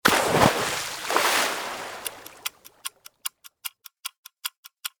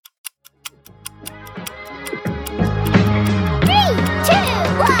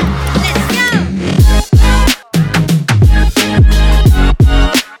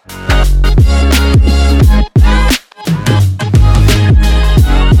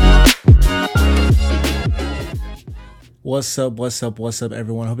What's up,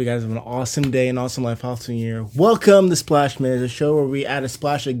 everyone? Hope you guys have an awesome day, an awesome life, awesome year. Welcome to Splash Minutes, a show where we add a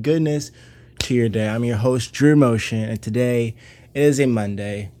splash of goodness to your day. I'm your host, Drew Motion, and today it is a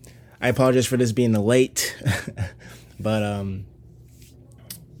Monday. I apologize for this being late, but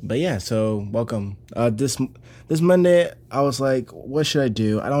yeah, so welcome. This Monday, I was like, what should I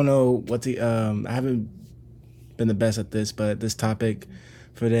do? I don't know what I haven't been the best at this, but this topic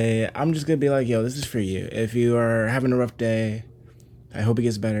for today, I'm just gonna be like, yo, this is for you. If you are having a rough day, I hope it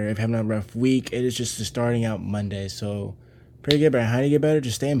gets better. If you're having a rough week, it is just starting out Monday. So pray to get better. How do you get better?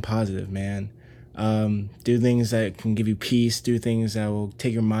 Just staying positive, man. Do things that can give you peace. Do things that will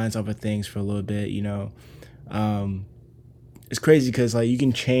take your minds off of things for a little bit. It's crazy because like you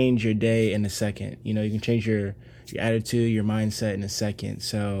can change your day in a second. You can change your attitude, your mindset in a second.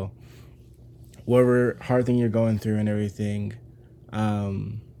 So whatever hard thing you're going through and everything,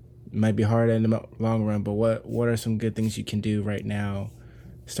 it might be hard in the long run, but what are some good things you can do right now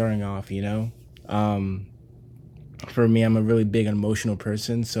starting off? For me, I'm a really big emotional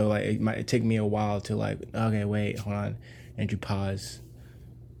person, so like it might take me a while to like, okay, wait, hold on, and you pause.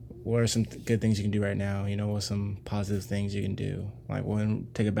 What are some good things you can do right now? What's some positive things you can do? Like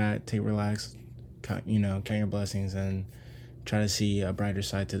take a bath, relax, count your blessings and try to see a brighter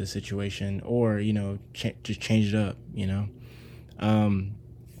side to the situation, or just change it up.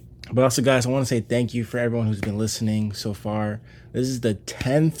 But also, guys, I want to say thank you for everyone who's been listening so far. This is the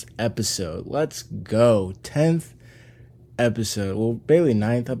 10th episode. Let's go. 10th episode. Well, barely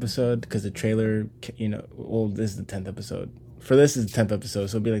 9th episode because the trailer, this is the 10th episode. For this is the 10th episode,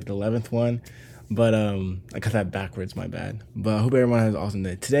 so it'll be like the 11th one. But I got that backwards, my bad. But I hope everyone has an awesome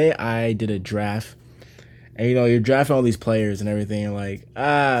day. Today, I did a draft. And, you're drafting all these players and everything. And like,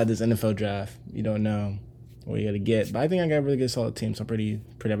 this NFL draft. You don't know what you got to get. But I think I got a really good solid team, so I'm pretty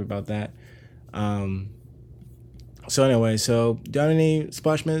happy about that. So anyway, do you have any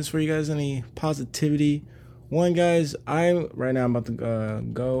splash minutes for you guys? Any positivity? One, guys, I'm about to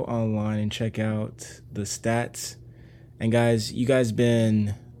go online and check out the stats. And guys, you guys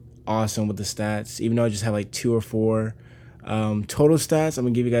been awesome with the stats, even though I just have like 2 or 4 total stats. I'm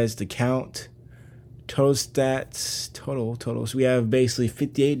gonna give you guys the count. Total stats, total. So we have basically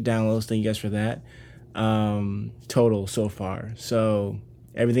 58 downloads. Thank you guys for that. Total so far. So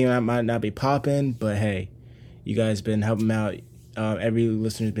everything that might not be popping, but hey, you guys been helping me out. Every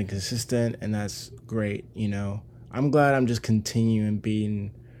listener's been consistent, and that's great. I'm glad I'm just continuing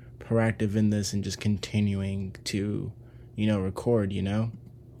being proactive in this and just continuing to, record.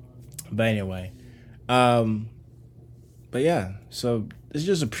 But anyway, but yeah. So it's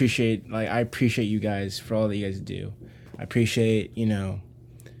just I appreciate you guys for all that you guys do. I appreciate you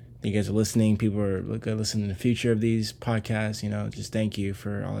guys are listening. People are going to listen in the future of these podcasts. Just thank you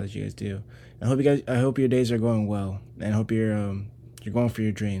for all that you guys do. I hope your days are going well, and I hope you're going for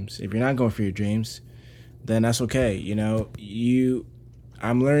your dreams. If you're not going for your dreams, then that's okay.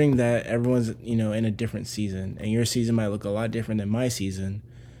 I'm learning that everyone's in a different season, and your season might look a lot different than my season,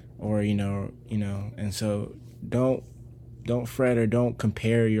 or and so don't fret or don't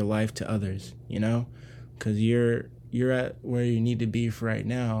compare your life to others. Because you're at where you need to be for right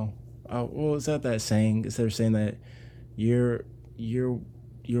now. Is that saying? Instead of saying that you're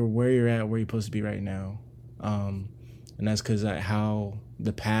where you're at, where you're supposed to be right now. And that's because how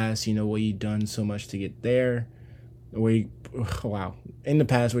the past, what you've done so much to get there, in the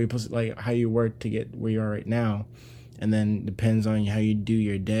past where you're supposed to, like how you work to get where you are right now, and then depends on how you do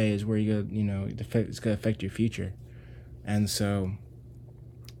your day is where you go. It's gonna affect your future, and so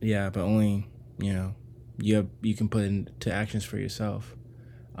yeah, but only you can put into actions for yourself.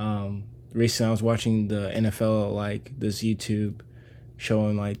 Recently I was watching the NFL, like this YouTube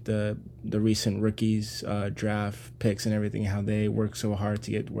showing like the recent rookies draft picks and everything, how they work so hard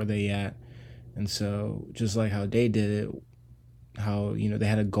to get where they at. And so just like how they did it, how they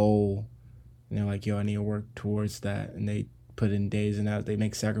had a goal and they're like, yo, I need to work towards that, and they put in days and hours, they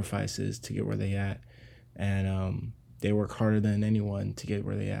make sacrifices to get where they at, and they work harder than anyone to get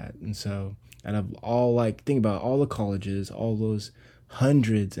where they at. And so out of all, like, think about all the colleges, all those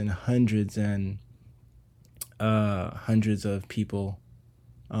hundreds and hundreds and hundreds of people,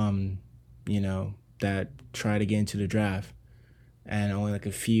 that try to get into the draft, and only like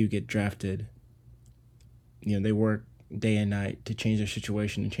a few get drafted. They work day and night to change their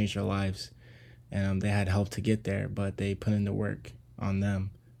situation and change their lives, and they had help to get there, but they put in the work on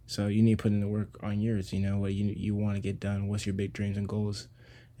them. So you need to put in the work on yours. What you want to get done. What's your big dreams and goals?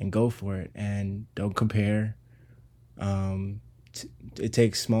 And go for it, and don't compare. It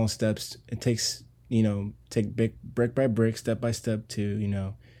takes small steps. It takes take brick by brick, step by step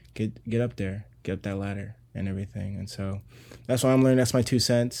to get up there, get up that ladder. and everything. And so that's what I'm learning. That's my 2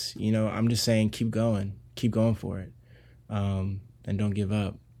 cents. I'm just saying, keep going for it. And don't give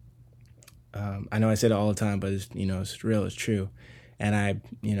up. I know I say it all the time, but it's real, it's true. And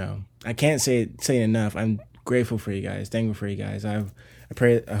I can't say it enough. I'm grateful for you guys, thankful for you guys. I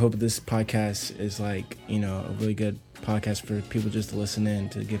hope this podcast is like, a really good podcast for people just to listen in,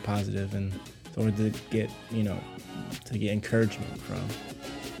 to get positive and or to get, to get encouragement from.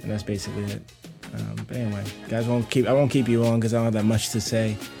 And that's basically it. But anyway, guys, I won't keep you on because I don't have that much to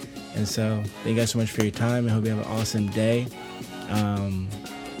say. And so thank you guys so much for your time. I hope you have an awesome day. And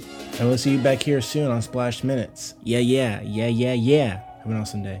we'll see you back here soon on Splash Minutes. Yeah. Have an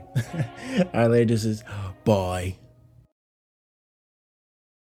awesome day. All right, later. This is bye.